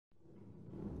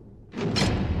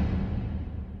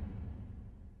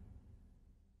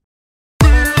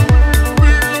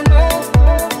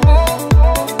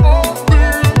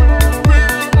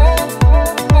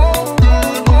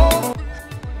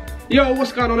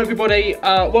what's going on, everybody?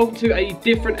 Welcome to a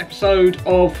different episode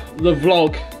of the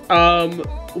vlog.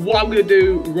 What I'm going to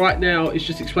do right now is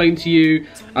just explain to you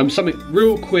something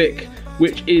real quick,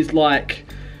 which is like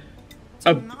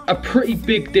a pretty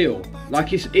big deal. Like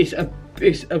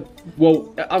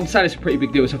well, I'm saying it's a pretty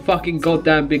big deal. It's a fucking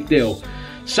goddamn big deal.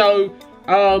 So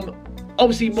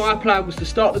obviously my plan was to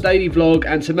start the daily vlog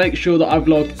and to make sure that I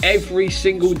vlogged every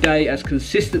single day as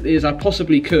consistently as I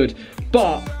possibly could.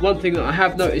 But one thing that I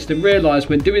have noticed and realised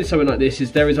when doing something like this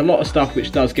is there is a lot of stuff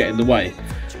which does get in the way.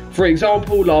 For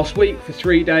example, last week for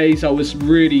 3 days I was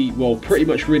really, well, pretty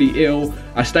much really ill.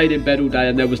 I stayed in bed all day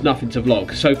and there was nothing to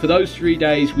vlog. So for those 3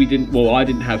 days I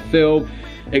didn't have film,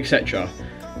 etc.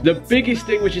 The biggest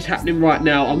thing which is happening right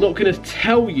now, I'm not going to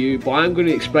tell you, but I'm going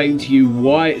to explain to you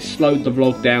why it slowed the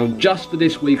vlog down just for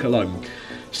this week alone.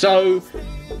 So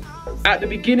at the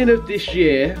beginning of this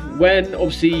year, when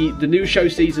obviously the new show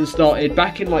season started,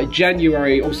 back in like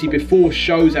January, obviously before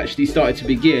shows actually started to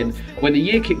begin, when the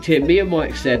year kicked in, me and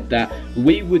Mike said that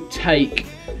we would take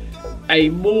a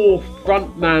more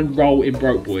frontman role in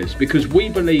Broke Boys, because we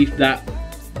believe that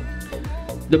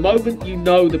the moment you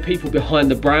know the people behind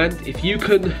the brand, if you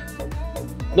can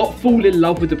not fall in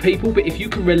love with the people, but if you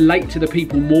can relate to the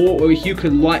people more, or if you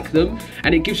can like them,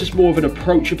 and it gives us more of an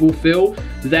approachable feel,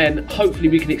 then hopefully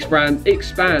we can expand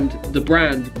the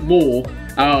brand more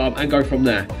and go from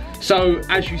there. So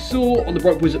as you saw on the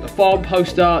Broke Boys at the Farm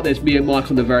poster, there's me and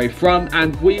Mike on the very front,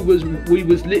 and we was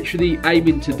literally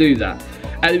aiming to do that.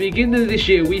 At the beginning of this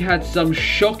year, we had some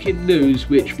shocking news,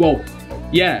 which, well,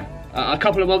 yeah, a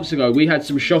couple of months ago we had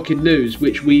some shocking news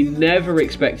which we never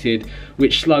expected,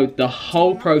 which slowed the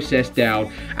whole process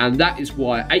down, and that is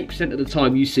why 8% of the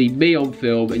time you see me on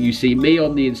film and you see me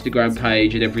on the Instagram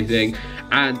page and everything,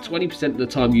 and 20% of the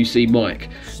time you see Mike.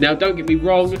 Now don't get me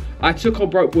wrong, I took on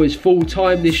Broke Boys full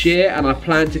time this year and I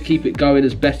plan to keep it going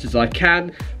as best as I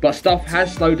can, but stuff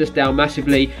has slowed us down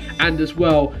massively, and as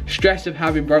well, stress of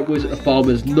having Broke Boys at the Farm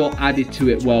has not added to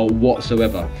it well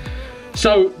whatsoever.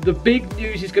 So the big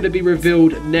news is going to be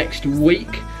revealed next week.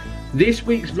 This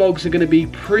week's vlogs are going to be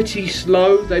pretty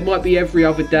slow. They might be every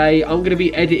other day. I'm going to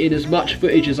be editing as much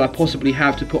footage as I possibly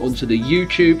have to put onto the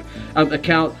YouTube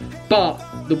account. But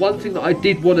the one thing that I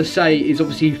did want to say is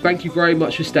obviously thank you very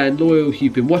much for staying loyal if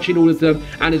you've been watching all of them,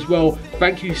 and as well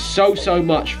thank you so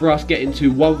much for us getting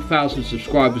to 1,000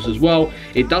 subscribers as well.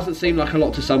 It doesn't seem like a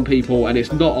lot to some people, and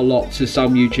it's not a lot to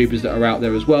some YouTubers that are out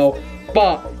there as well,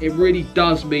 but it really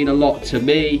does mean a lot to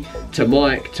me, to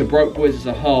Mike, to Broke Boys as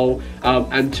a whole,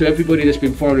 and to everybody that's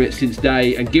been following it since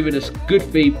day and giving us good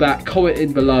feedback,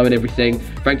 commenting below and everything.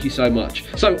 Thank you so much.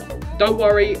 So don't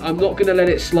worry, I'm not going to let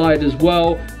it slide as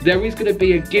well. There is going to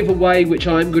be a giveaway which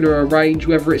I'm going to arrange,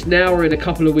 whether it's now or in a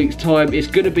couple of weeks time. It's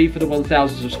going to be for the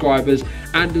 1,000 subscribers,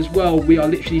 and as well we are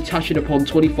literally touching upon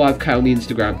 25k on the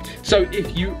Instagram. So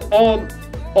if you aren't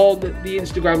on the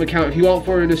Instagram account, if you aren't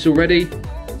following us already,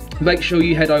 make sure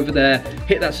you head over there,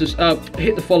 hit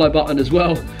the follow button as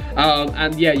well,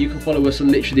 and yeah, you can follow us on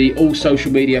literally all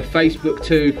social media, Facebook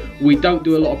too. We don't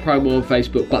do a lot of promo on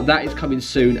Facebook, but that is coming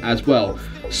soon as well.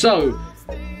 So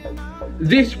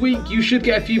this week you should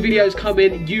get a few videos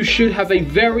coming. You should have a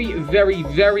very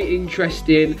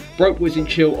interesting Broke Boys and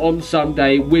Chill on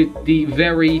Sunday with the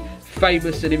very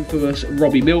famous and infamous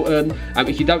Robbie Milton.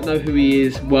 If you don't know who he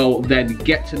is, well then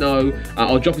get to know.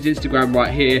 I'll drop his Instagram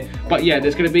right here. But yeah,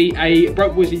 there's going to be a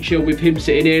Broke Boys and Chill with him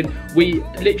sitting in. We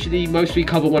literally mostly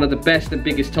cover one of the best and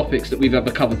biggest topics that we've ever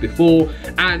covered before,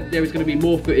 and there is going to be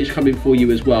more footage coming for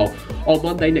you as well. On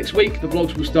Monday next week the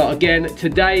vlogs will start again.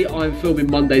 Today I'm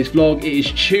filming Monday's vlog. It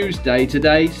is Tuesday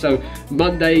today, so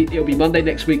it'll be Monday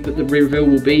next week that the reveal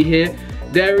will be here.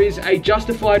 There is a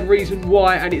justified reason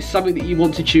why, and it's something that you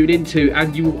want to tune into,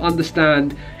 and you will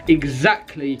understand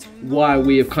exactly why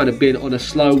we have kind of been on a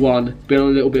slow one, been on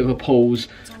a little bit of a pause,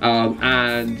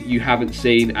 and you haven't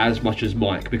seen as much as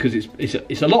Mike, because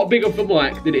it's a lot bigger for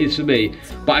Mike than it is for me.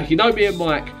 But if you know me and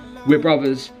Mike, we're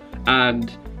brothers, and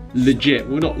legit.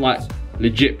 We're not like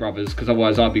legit brothers, because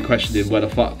otherwise I'd be questioning where the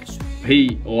fuck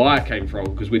he or I came from,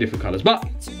 because we're different colours. But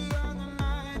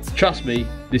trust me,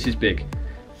 this is big.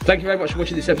 Thank you very much for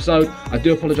watching this episode. I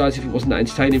do apologise if it wasn't that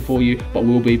entertaining for you, but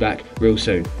we'll be back real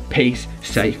soon. Peace,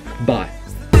 safe, bye.